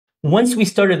once we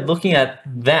started looking at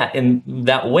that in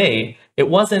that way, it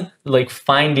wasn't like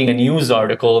finding a news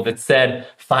article that said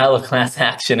file a class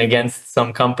action against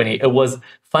some company. It was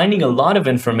finding a lot of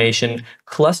information,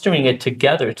 clustering it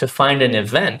together to find an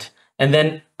event, and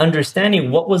then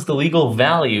understanding what was the legal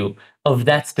value of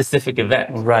that specific event.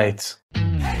 Right.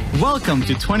 Welcome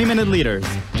to 20-Minute Leaders.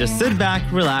 Just sit back,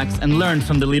 relax, and learn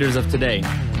from the leaders of today.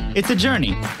 It's a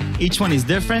journey. Each one is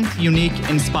different, unique,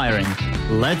 inspiring.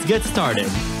 Let's get started.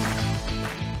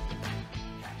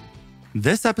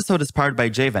 This episode is powered by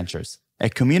J Ventures, a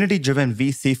community-driven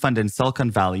VC fund in Silicon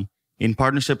Valley, in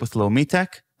partnership with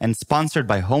Lomitech, and sponsored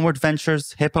by Homeward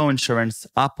Ventures, Hippo Insurance,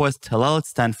 Upwest, Hillel at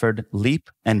Stanford, Leap,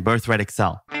 and Birthright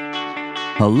Excel.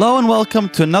 Hello and welcome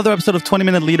to another episode of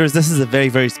 20-Minute Leaders. This is a very,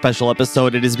 very special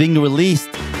episode. It is being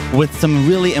released with some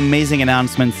really amazing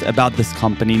announcements about this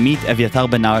company. Meet Evyatar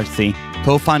Ben Artzi,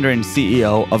 co-founder and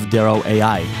CEO of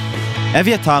Darrow.ai.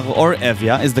 Evyatar, or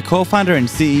Evya, is the co-founder and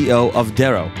CEO of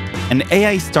Darrow, an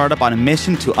AI startup on a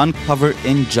mission to uncover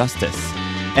injustice.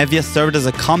 Evya served as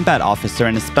a combat officer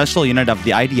in a special unit of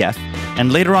the IDF,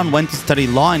 and later on went to study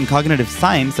law and cognitive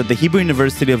science at the Hebrew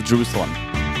University of Jerusalem.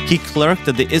 He clerked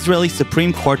at the Israeli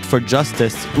Supreme Court for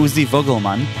Justice Uzi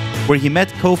Vogelman, where he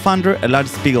met co-founder Elad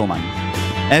Spiegleman.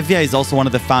 Evya is also one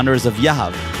of the founders of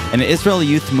Yahav, an Israeli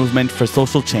youth movement for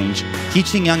social change,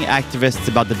 teaching young activists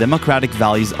about the democratic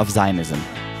values of Zionism.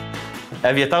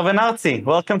 Evyatar Ben Artzi,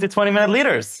 welcome to 20-Minute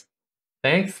Leaders.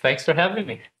 Thanks for having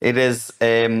me. It is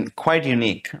quite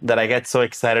unique that I get so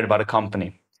excited about a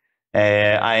company.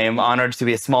 I am honored to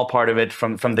be a small part of it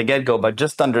from the get-go, but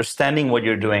just understanding what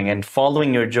you're doing and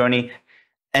following your journey,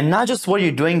 and not just what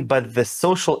you're doing, but the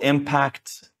social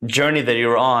impact journey that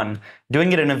you're on,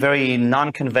 doing it in a very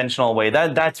non-conventional way.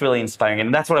 That's really inspiring,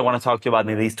 and that's what I want to talk to you about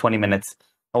in these 20 minutes.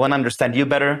 I want to understand you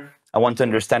better. I want to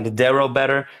understand Darrow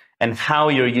better, and how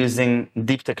you're using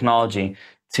deep technology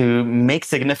to make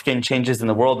significant changes in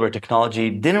the world where technology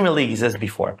didn't really exist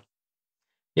before.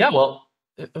 Yeah, well,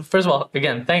 first of all,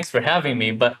 again, thanks for having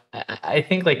me. But I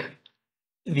think like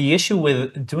the issue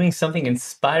with doing something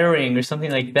inspiring or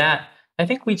something like that, I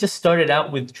think we just started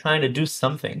out with trying to do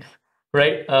something,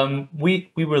 right? We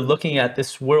were looking at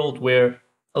this world where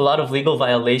a lot of legal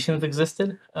violations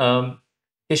existed,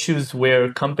 issues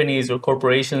where companies or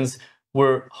corporations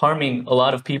were harming a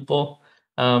lot of people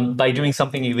by doing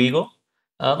something illegal.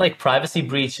 Like privacy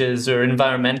breaches or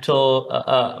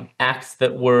environmental acts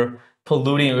that were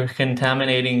polluting or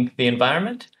contaminating the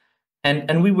environment.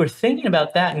 And we were thinking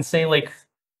about that and saying like,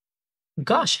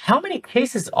 gosh, how many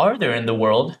cases are there in the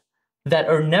world that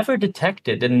are never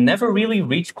detected and never really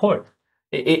reach court?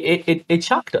 It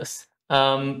shocked us.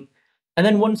 And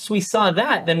then once we saw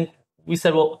that, then we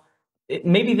said, well,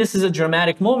 maybe this is a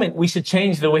dramatic moment. We should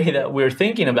change the way that we're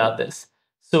thinking about this.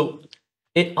 So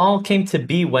it all came to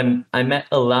be when I met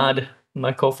Elad,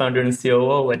 my co-founder and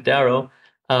COO at Darrow.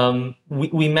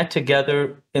 We met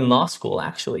together in law school,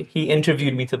 actually. He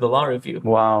interviewed me to the law review.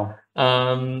 Wow.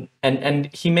 And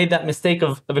he made that mistake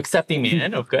of accepting me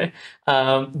in, okay?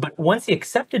 But once he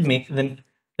accepted me, then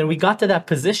we got to that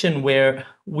position where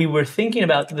we were thinking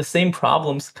about the same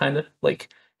problems, kind of like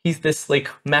he's this like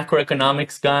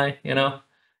macroeconomics guy, you know?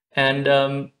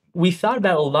 And we thought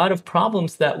about a lot of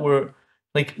problems that were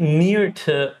like near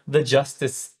to the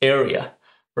justice area,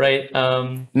 right?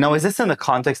 Now, is this in the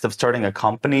context of starting a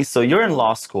company? So you're in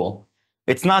law school.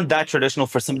 It's not that traditional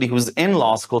for somebody who's in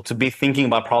law school to be thinking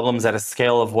about problems at a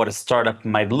scale of what a startup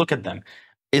might look at them.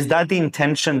 Is that the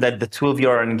intention that the two of you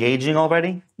are engaging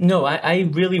already? No, I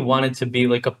really wanted to be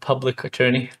like a public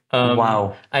attorney.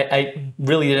 Wow. I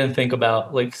really didn't think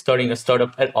about like starting a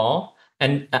startup at all.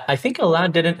 And I think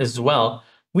Elad didn't as well.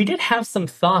 We did have some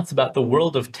thoughts about the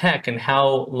world of tech and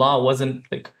how law wasn't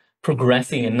like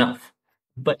progressing enough.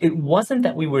 But it wasn't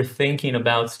that we were thinking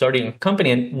about starting a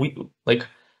company. And we like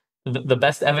the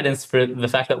best evidence for the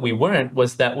fact that we weren't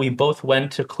was that we both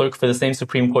went to clerk for the same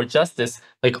Supreme Court justice,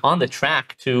 like on the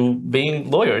track to being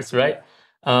lawyers, right?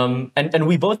 And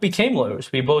we both became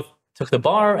lawyers. We both took the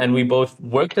bar and we both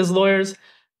worked as lawyers.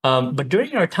 But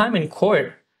during our time in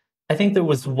court, I think there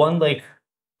was one like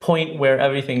point where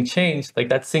everything changed, like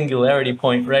that singularity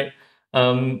point, right?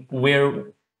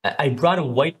 Where I brought a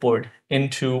whiteboard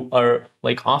into our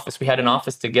like office. We had an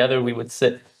office together. We would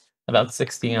sit about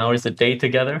 16 hours a day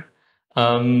together.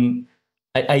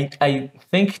 I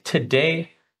think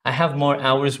today I have more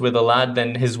hours with Elad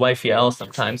than his wife Yael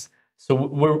sometimes. So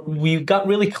we got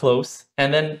really close,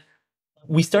 and then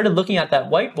we started looking at that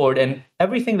whiteboard, and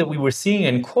everything that we were seeing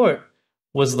in court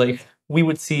was like we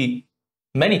would see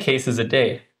many cases a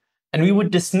day, and we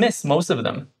would dismiss most of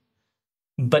them.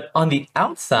 But on the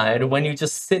outside, when you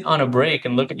just sit on a break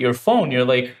and look at your phone, you're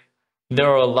like, There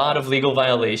are a lot of legal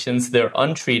violations. They're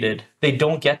untreated. They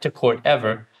don't get to court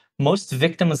ever. Most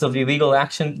victims of illegal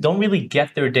action don't really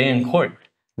get their day in court.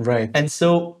 Right. And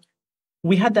so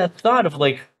we had that thought of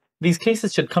like, these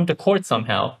cases should come to court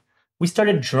somehow. We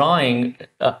started drawing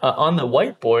on the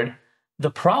whiteboard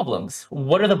the problems.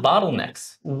 What are the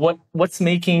bottlenecks? What's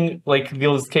making like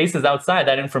those cases outside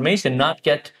that information not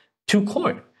get to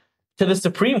court, to the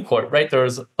Supreme Court, right?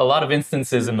 There's a lot of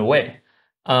instances in the way.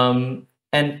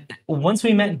 And once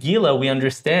we met Gila, we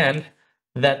understand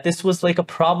that this was like a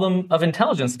problem of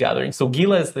intelligence gathering. So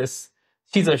Gila is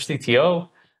she's our CTO.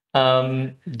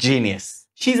 Genius.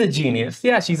 She's a genius.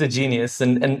 Yeah, she's a genius.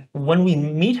 And when we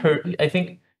meet her, I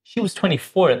think she was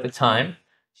 24 at the time.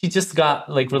 She just got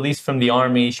like released from the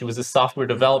army. She was a software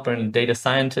developer and a data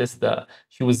scientist.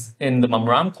 She was in the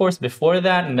Mamram course before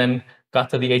that, and then got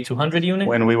to the A200 unit.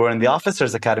 When we were in the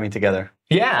officers academy together.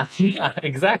 Yeah,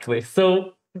 exactly.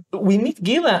 So we meet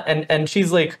Gila, and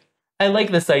she's like, I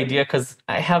like this idea because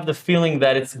I have the feeling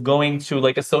that it's going to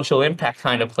like a social impact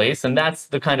kind of place. And that's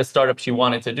the kind of startup she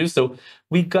wanted to do. So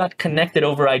we got connected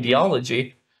over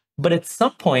ideology. But at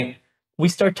some point, we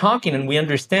start talking and we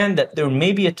understand that there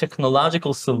may be a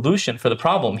technological solution for the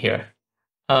problem here.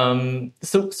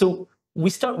 So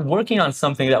we start working on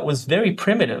something that was very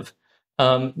primitive.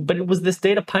 But it was this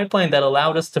data pipeline that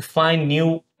allowed us to find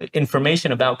new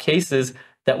information about cases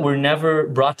that were never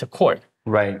brought to court.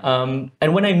 Right.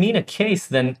 And when I mean a case,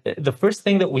 then the first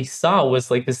thing that we saw was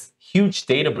like this huge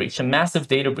data breach, a massive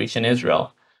data breach in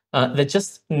Israel that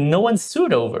just no one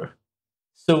sued over.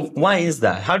 So why is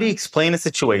that? How do you explain a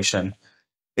situation?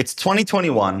 It's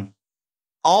 2021.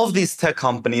 All of these tech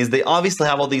companies, they obviously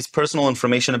have all these personal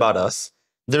information about us.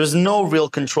 There's no real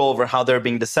control over how they're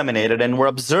being disseminated. And we're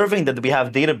observing that we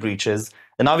have data breaches.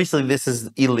 And obviously this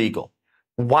is illegal.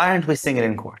 Why aren't we seeing it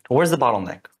in court? Where's the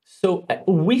bottleneck? So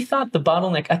we thought the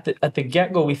bottleneck at the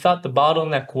get-go, we thought the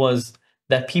bottleneck was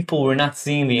that people were not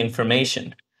seeing the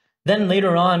information. Then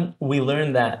later on, we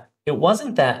learned that it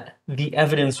wasn't that the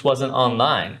evidence wasn't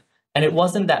online, and it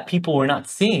wasn't that people were not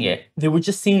seeing it. They were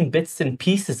just seeing bits and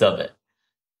pieces of it.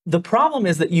 The problem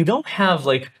is that you don't have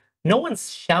like, no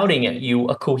one's shouting at you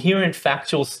a coherent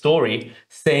factual story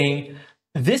saying,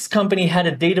 this company had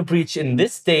a data breach in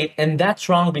this state, and that's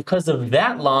wrong because of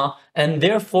that law, and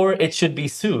therefore it should be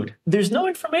sued. There's no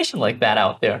information like that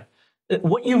out there.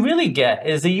 What you really get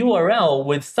is a URL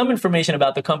with some information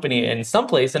about the company in some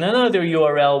place, and another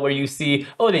URL where you see,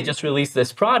 oh, they just released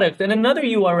this product, and another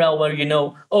URL where you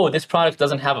know, oh, this product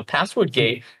doesn't have a password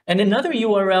gate, and another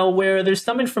URL where there's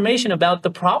some information about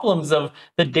the problems of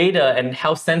the data and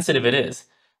how sensitive it is.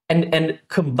 And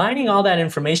combining all that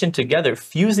information together,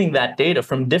 fusing that data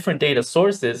from different data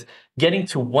sources, getting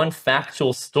to one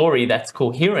factual story that's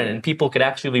coherent and people could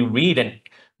actually read and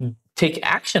take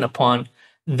action upon,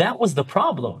 that was the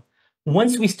problem.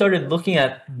 Once we started looking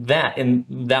at that in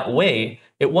that way,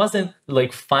 it wasn't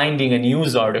like finding a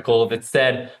news article that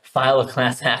said, file a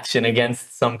class action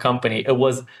against some company. It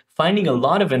was finding a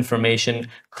lot of information,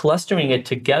 clustering it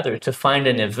together to find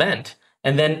an event,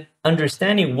 and then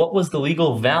understanding what was the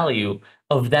legal value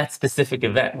of that specific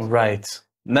event. Right.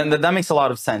 That makes a lot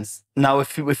of sense. Now,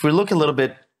 if we look a little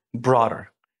bit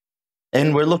broader,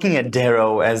 and we're looking at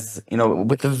Darrow as,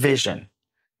 with a vision,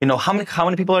 how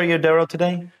many people are you at Darrow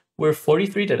today? We're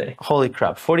 43 today. Holy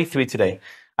crap, 43 today.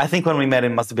 I think when we met, it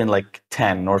must have been like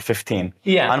 10 or 15.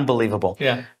 Yeah. Unbelievable.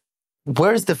 Yeah.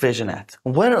 Where's the vision at?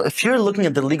 If you're looking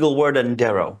at the legal world in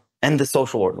Darrow and the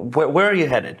social world, where are you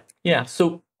headed? Yeah.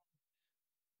 So,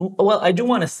 well, I do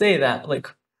want to say that, like,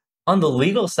 on the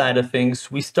legal side of things,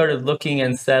 we started looking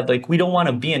and said, like, we don't want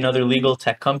to be another legal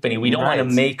tech company. We don't want to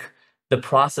make the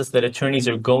process that attorneys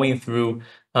are going through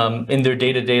in their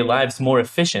day-to-day lives more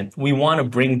efficient. We want to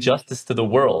bring justice to the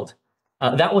world.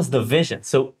 That was the vision.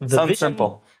 So the sounds vision,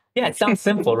 simple. Yeah, it sounds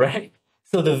simple, right?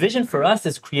 So the vision for us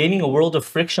is creating a world of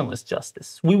frictionless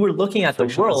justice. We were looking at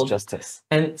the world justice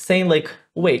and saying, like,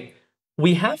 wait,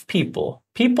 we have people.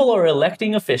 People are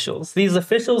electing officials. These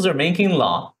officials are making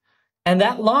law. And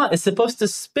that law is supposed to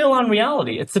spill on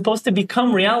reality. It's supposed to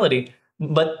become reality.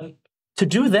 But to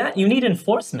do that, you need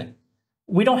enforcement.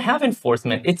 We don't have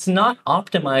enforcement. It's not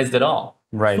optimized at all.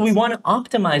 Right. So we want to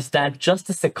optimize that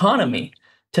justice economy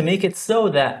to make it so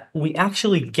that we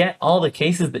actually get all the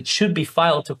cases that should be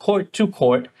filed to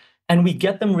court, and we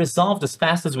get them resolved as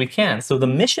fast as we can. So the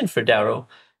mission for Darrow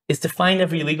is to find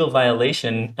every legal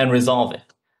violation and resolve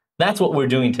it. That's what we're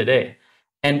doing today.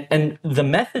 And the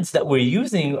methods that we're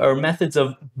using are methods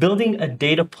of building a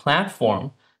data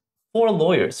platform for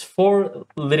lawyers, for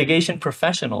litigation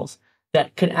professionals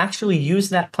that could actually use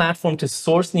that platform to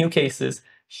source new cases,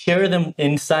 share them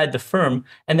inside the firm,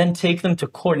 and then take them to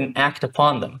court and act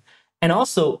upon them. And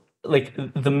also, like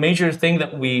the major thing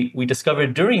that we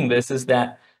discovered during this is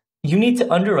that you need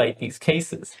to underwrite these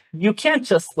cases. You can't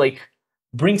just like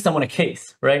bring someone a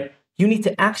case, right? You need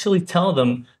to actually tell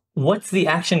them what's the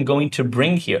action going to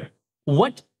bring here.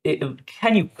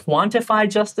 Can you quantify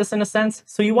justice in a sense?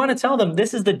 So you want to tell them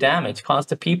this is the damage caused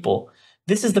to people.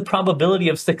 This is the probability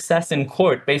of success in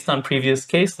court based on previous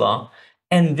case law.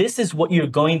 And this is what you're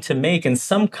going to make in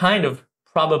some kind of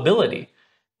probability.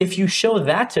 If you show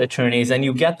that to attorneys and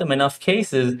you get them enough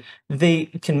cases, they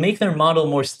can make their model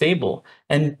more stable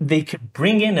and they could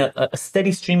bring in a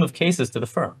steady stream of cases to the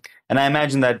firm. And I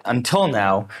imagine that until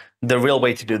now, the real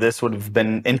way to do this would have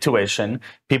been intuition.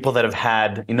 People that have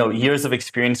had, years of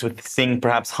experience with seeing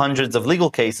perhaps hundreds of legal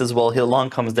cases. Well, here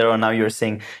along comes Darrow, and now you're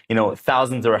seeing,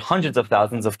 thousands or hundreds of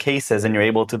thousands of cases, and you're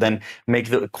able to then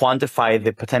quantify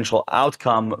the potential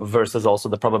outcome versus also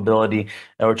the probability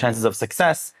or chances of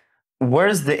success.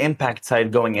 Where's the impact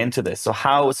side going into this?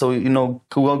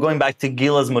 Going back to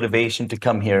Gila's motivation to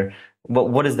come here,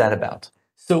 what is that about?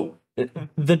 So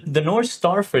the North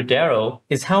Star for Darrow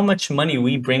is how much money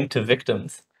we bring to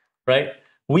victims, right?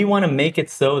 We want to make it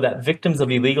so that victims of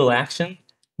illegal action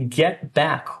get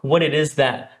back what it is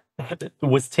that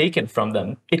was taken from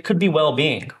them. It could be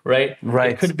well-being, right?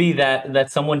 Right. It could be that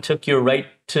someone took your right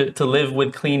to live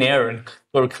with clean air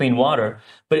or clean water,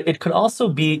 but it could also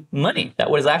be money that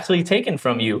was actually taken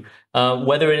from you.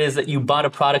 Whether it is that you bought a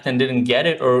product and didn't get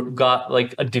it or got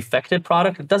like a defective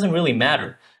product, it doesn't really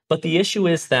matter. But the issue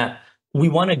is that we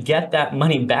want to get that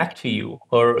money back to you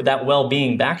or that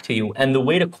well-being back to you. And the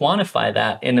way to quantify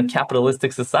that in a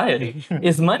capitalistic society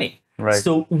is money. Right.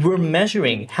 So we're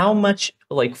measuring how much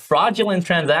like fraudulent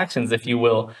transactions, if you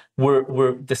will,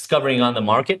 we're discovering on the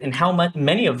market and how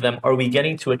many of them are we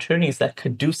getting to attorneys that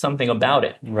could do something about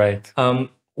it. Right.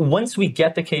 Once we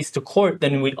get the case to court,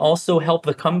 then we also help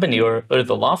the company or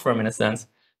the law firm in a sense.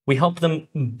 We help them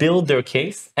build their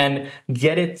case and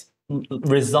get it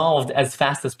resolved as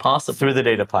fast as possible. Through the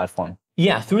data platform.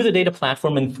 Yeah, through the data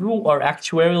platform and through our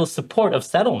actuarial support of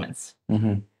settlements.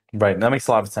 Mm-hmm. Right, that makes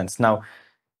a lot of sense. Now,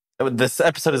 this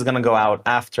episode is going to go out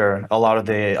after a lot of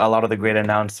the great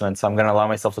announcements. So I'm going to allow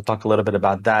myself to talk a little bit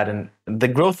about that and the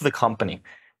growth of the company.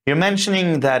 You're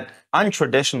mentioning that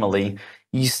untraditionally,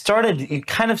 you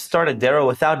kind of started Darrow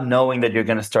without knowing that you're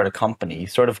going to start a company. You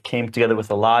sort of came together with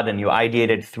Elad and you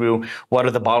ideated through what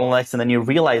are the bottlenecks, and then you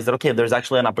realized that, okay, there's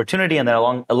actually an opportunity, and then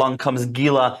along comes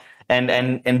Gila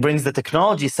and brings the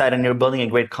technology side, and you're building a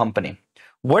great company.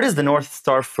 What is the North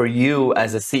Star for you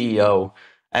as a CEO,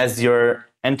 as you're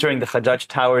entering the Hajjaj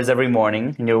Towers every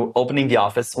morning and you're opening the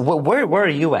office? Where are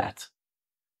you at?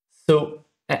 So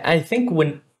I think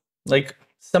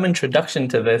some introduction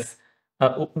to this,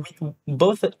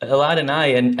 both Elad and I,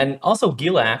 and also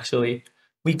Gila actually,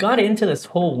 we got into this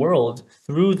whole world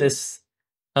through this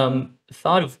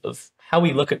thought of how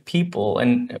we look at people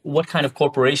and what kind of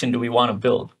corporation do we want to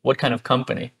build, what kind of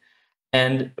company.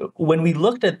 And when we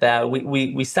looked at that,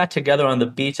 we sat together on the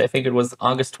beach, I think it was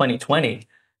August 2020.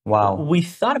 Wow. We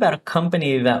thought about a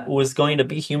company that was going to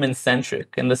be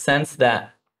human-centric in the sense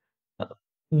that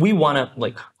we want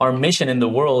to, our mission in the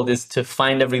world is to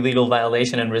find every legal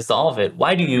violation and resolve it.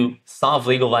 Why do you solve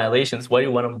legal violations? Why do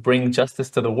you want to bring justice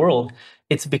to the world?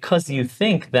 It's because you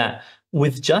think that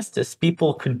with justice,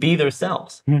 people could be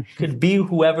themselves, could be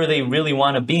whoever they really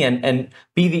want to be, and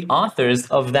be the authors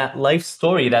of that life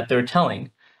story that they're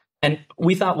telling. And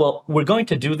we thought, well, we're going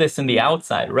to do this in the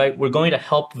outside, right? We're going to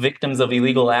help victims of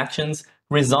illegal actions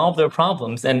resolve their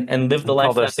problems and live the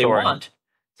life that they want.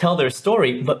 Tell their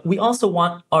story, but we also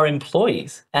want our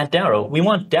employees at Darrow, we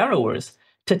want Darrowers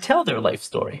to tell their life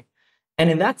story.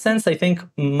 And in that sense, I think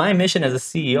my mission as a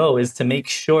CEO is to make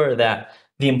sure that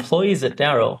the employees at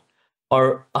Darrow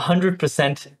are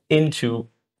 100% into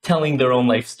telling their own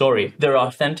life story. They're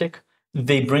authentic,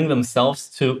 they bring themselves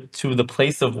to the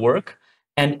place of work,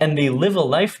 and they live a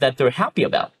life that they're happy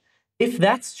about. If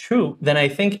that's true, then I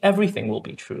think everything will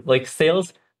be true. Like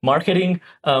sales, marketing,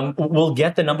 we'll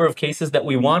get the number of cases that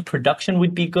we want. Production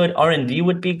would be good. R&D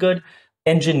would be good.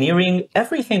 Engineering,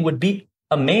 everything would be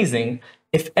amazing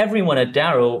if everyone at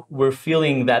Darrow were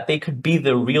feeling that they could be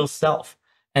their real self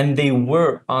and they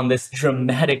were on this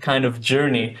dramatic kind of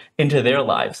journey into their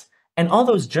lives. And all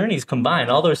those journeys combined,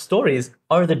 all those stories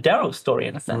are the Darrow story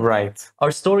in a sense. Right.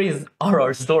 Our stories are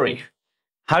our story.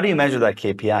 How do you measure that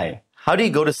KPI? How do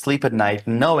you go to sleep at night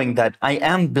knowing that I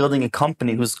am building a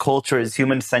company whose culture is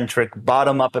human-centric,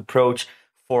 bottom-up approach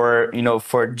for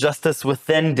justice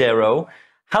within Darrow?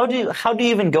 How do you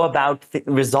even go about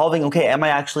resolving, okay, am I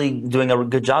actually doing a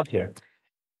good job here?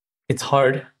 It's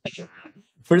hard.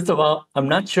 First of all, I'm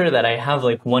not sure that I have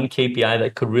like one KPI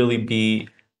that could really be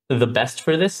the best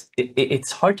for this.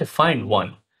 It's hard to find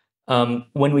one.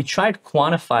 When we tried to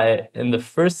quantify it in the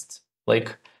first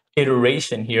like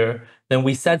iteration here, then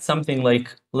we said something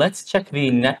like, let's check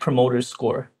the net promoter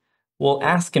score. We'll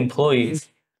ask employees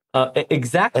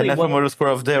exactly And net promoter score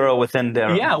of Darrow within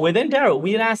Darrow. Yeah, within Darrow,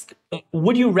 we'd ask,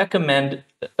 would you recommend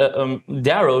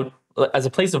Darrow as a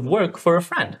place of work for a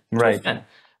friend? Right. A friend?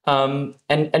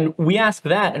 And we ask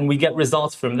that, and we get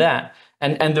results from that,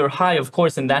 and they're high, of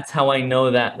course, and that's how I know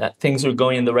that things are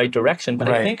going in the right direction. But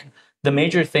I think the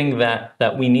major thing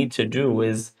that we need to do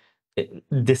is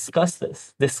discuss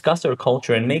our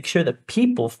culture, and make sure that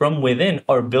people from within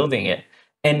are building it,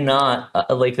 and not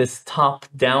like this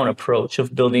top-down approach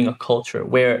of building a culture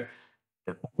where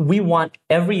we want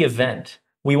every event,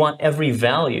 we want every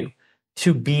value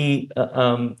to be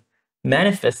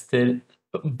manifested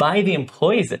by the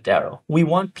employees at Darrow. We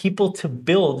want people to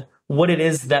build what it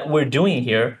is that we're doing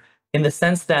here in the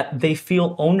sense that they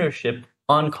feel ownership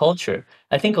on culture.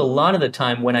 I think a lot of the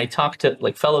time when I talk to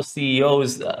like fellow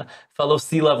CEOs, fellow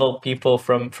C-level people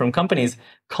from companies,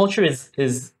 culture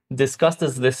is discussed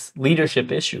as this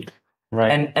leadership issue.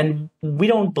 Right. And we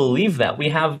don't believe that. We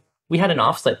had an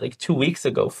offsite like 2 weeks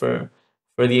ago for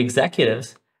the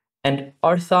executives, and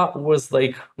our thought was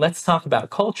like, let's talk about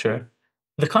culture.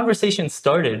 The conversation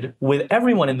started with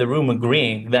everyone in the room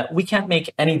agreeing that we can't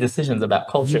make any decisions about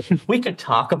culture. We could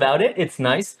talk about it, it's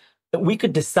nice, but we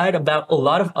could decide about a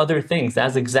lot of other things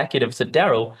as executives at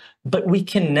Darrow, but we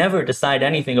can never decide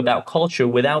anything about culture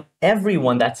without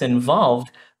everyone that's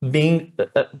involved being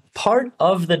part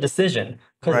of the decision.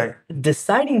 Because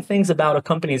deciding things about a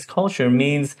company's culture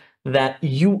means that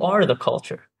you are the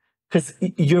culture, because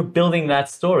you're building that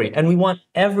story. And we want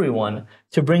everyone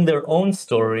to bring their own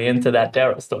story into that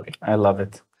Darrow story. I love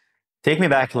it. Take me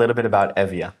back a little bit about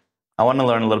Evya. I want to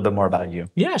learn a little bit more about you.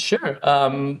 Yeah, sure.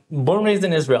 Born and raised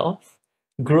in Israel.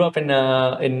 Grew up in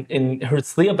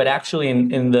Herzliya, but actually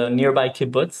in the nearby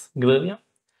kibbutz, Galilia.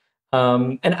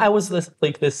 And I was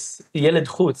this Yeled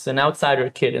Chutz, an outsider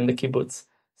kid in the kibbutz.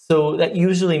 So that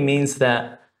usually means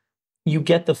that you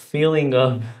get the feeling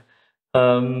of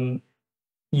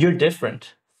you're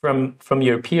different from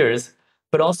your peers,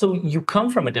 but also you come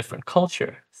from a different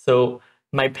culture. So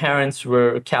my parents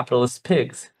were capitalist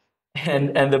pigs,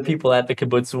 and the people at the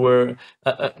kibbutz were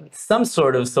some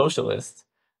sort of socialist.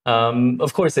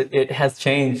 Of course, it has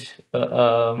changed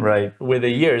with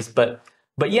the years, but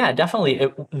yeah,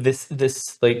 definitely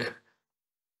this like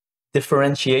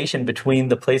differentiation between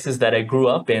the places that I grew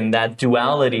up in, that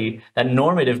duality, that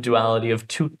normative duality of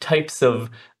two types of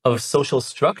social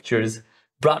structures,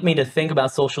 brought me to think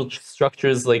about social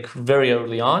structures like very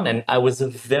early on. And I was a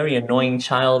very annoying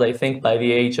child. I think by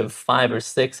the age of 5 or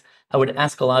 6, I would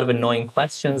ask a lot of annoying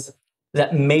questions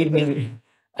that made me,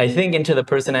 I think, into the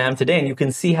person I am today. And you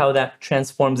can see how that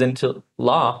transforms into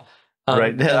law.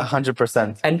 Right,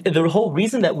 100%. And the whole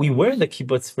reason that we were the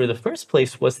kibbutz for the first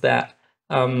place was that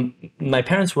my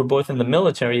parents were both in the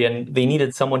military, and they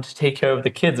needed someone to take care of the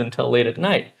kids until late at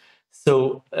night.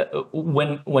 So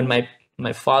when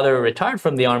my father retired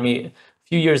from the army, a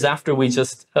few years after, we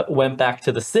just went back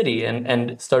to the city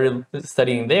and started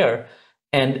studying there.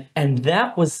 And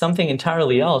that was something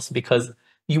entirely else, because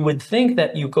you would think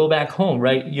that you go back home,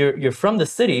 right? You're from the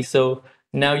city, so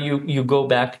now you go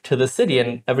back to the city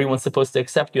and everyone's supposed to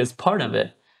accept you as part of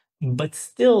it. But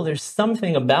still, there's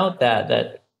something about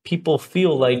that people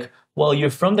feel like, well,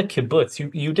 you're from the kibbutz,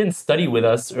 you didn't study with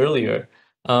us earlier.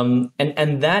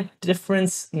 And that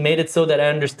difference made it so that I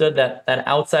understood that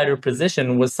outsider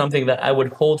position was something that I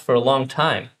would hold for a long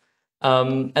time.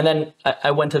 And then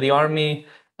I went to the army,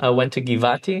 I went to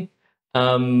Givati,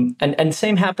 and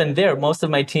same happened there. Most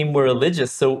of my team were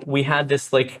religious, so we had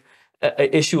this like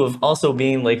issue of also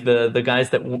being like the guys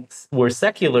that were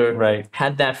secular,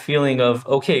 had that feeling of,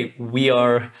 okay, we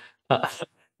are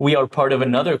part of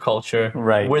another culture.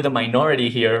 We're the minority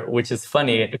here, which is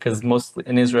funny because most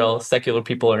in Israel, secular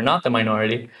people are not the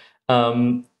minority.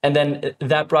 And then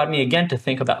that brought me again to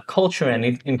think about culture and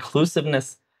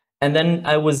inclusiveness. And then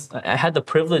I had the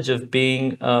privilege of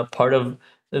being part of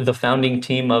the founding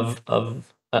team of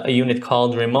a unit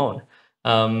called Ramon.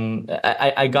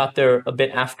 I got there a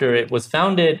bit after it was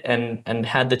founded and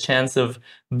had the chance of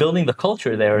building the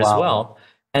culture there as well.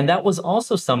 And that was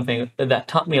also something that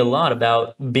taught me a lot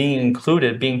about being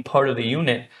included, being part of the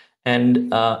unit,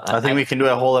 And I think we can do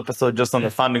a whole episode just on the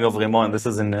founding of Rimon. This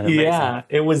is amazing. Yeah,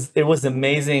 it was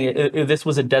amazing. This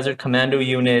was a Desert Commando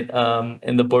unit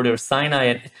in the border of Sinai,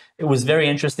 and it was very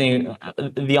interesting.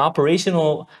 The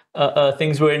operational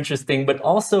things were interesting, but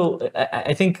also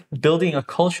I think building a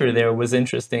culture there was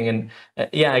interesting. And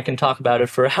yeah, I can talk about it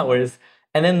for hours.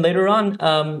 And then later on,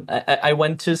 I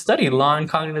went to study law and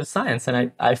cognitive science,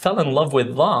 and I fell in love with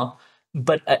law.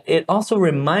 But it also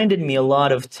reminded me a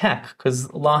lot of tech,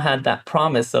 because law had that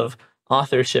promise of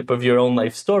authorship of your own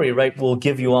life story, right? We'll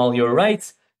give you all your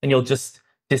rights, and you'll just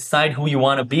decide who you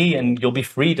want to be, and you'll be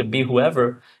free to be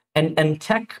whoever. And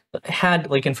tech had,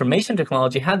 like information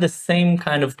technology, had the same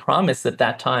kind of promise at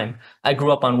that time. I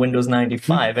grew up on Windows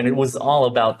 95, and it was all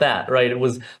about that, right? It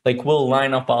was like, we'll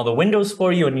line up all the windows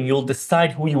for you, and you'll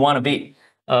decide who you want to be.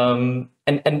 And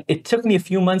it took me a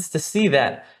few months to see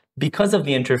that because of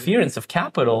the interference of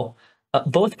capital,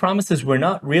 both promises were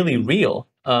not really real.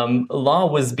 Law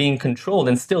was being controlled,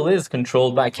 and still is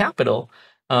controlled, by capital.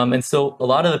 And so a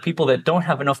lot of the people that don't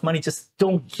have enough money just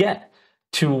don't get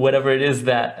to whatever it is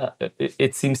that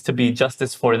it seems to be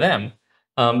justice for them.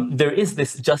 There is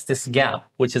this justice gap,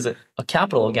 which is a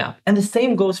capital gap. And the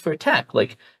same goes for tech.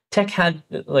 Like tech had,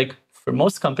 like for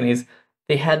most companies,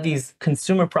 they had these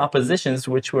consumer propositions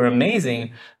which were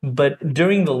amazing, but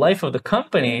during the life of the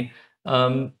company,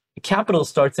 capital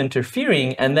starts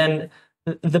interfering, and then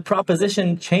the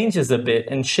proposition changes a bit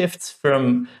and shifts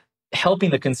from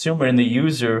helping the consumer and the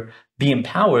user be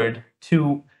empowered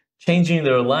to changing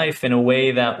their life in a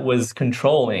way that was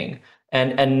controlling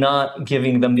and not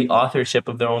giving them the authorship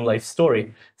of their own life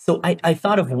story. So I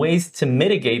thought of ways to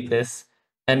mitigate this,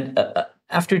 and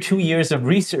after 2 years of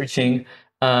researching,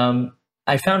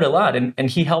 I found a lot, and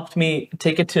he helped me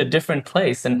take it to a different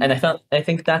place. And I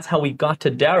think that's how we got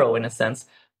to Darrow, in a sense.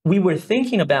 We were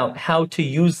thinking about how to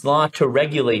use law to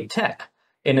regulate tech,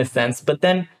 in a sense, but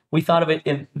then we thought of it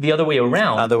in the other way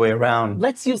around. Other way around.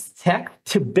 Let's use tech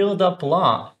to build up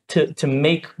law, to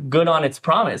make good on its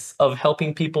promise of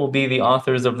helping people be the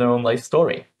authors of their own life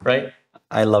story, right?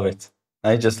 I love it.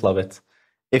 I just love it.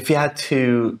 If you had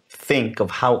to think of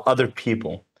how other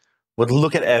people would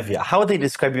look at Evya, how would they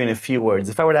describe you in a few words?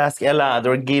 If I were to ask Elad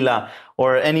or Gila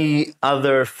or any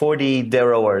other 40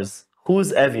 Darrowers,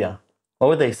 who's Evya? What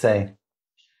would they say?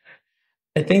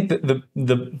 I think that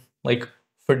the like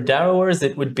for Darrowers,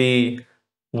 it would be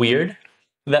weird.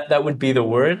 That would be the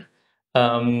word.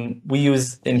 We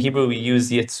use, in Hebrew, we use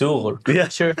Yetzur, or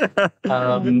creature.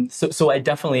 So I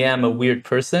definitely am a weird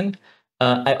person.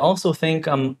 I also think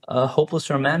I'm a hopeless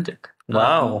romantic.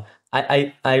 Wow.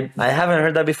 I haven't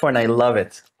heard that before, and I love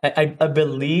it. I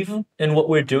believe in what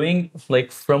we're doing,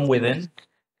 like from within,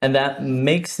 and that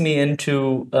makes me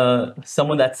into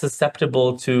someone that's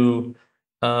susceptible to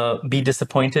be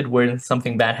disappointed when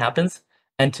something bad happens,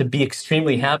 and to be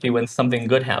extremely happy when something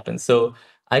good happens. So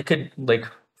I could, like,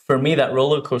 for me, that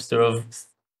roller coaster of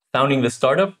founding the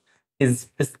startup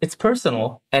it's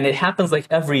personal, and it happens like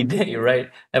every day, right?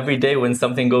 Every day when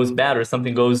something goes bad or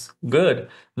something goes good,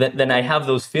 then I have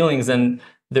those feelings, and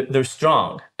they're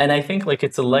strong. And I think, like,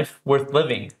 it's a life worth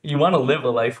living. You want to live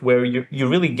a life where you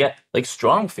really get, like,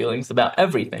 strong feelings about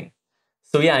everything.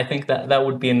 So yeah, I think that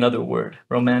would be another word,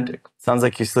 romantic. Sounds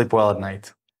like you sleep well at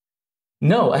night.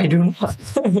 No, I do not.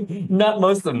 Not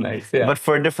most of the nights, yeah. But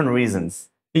for different reasons.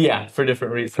 Yeah, for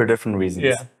different reasons. For different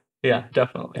reasons. Yeah,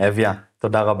 definitely. Evya,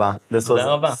 toda rabba. This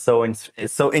was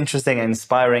so interesting and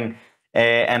inspiring.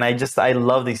 And I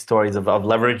love these stories of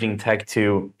leveraging tech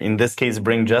to, in this case,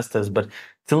 bring justice, but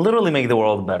to literally make the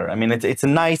world better. I mean, it's a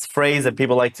nice phrase that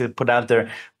people like to put out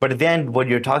there, but at the end, what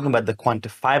you're talking about, the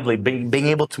quantifiably, being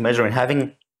able to measure and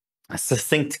having a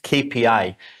succinct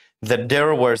KPI that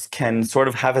Darrowers can sort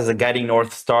of have as a guiding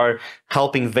North Star,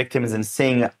 helping victims and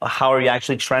seeing how are you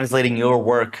actually translating your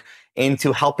work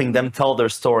into helping them tell their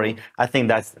story. I think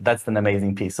that's an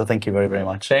amazing piece. So thank you very, very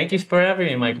much. Thank you for having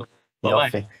me, Michael.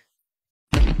 Bye-bye.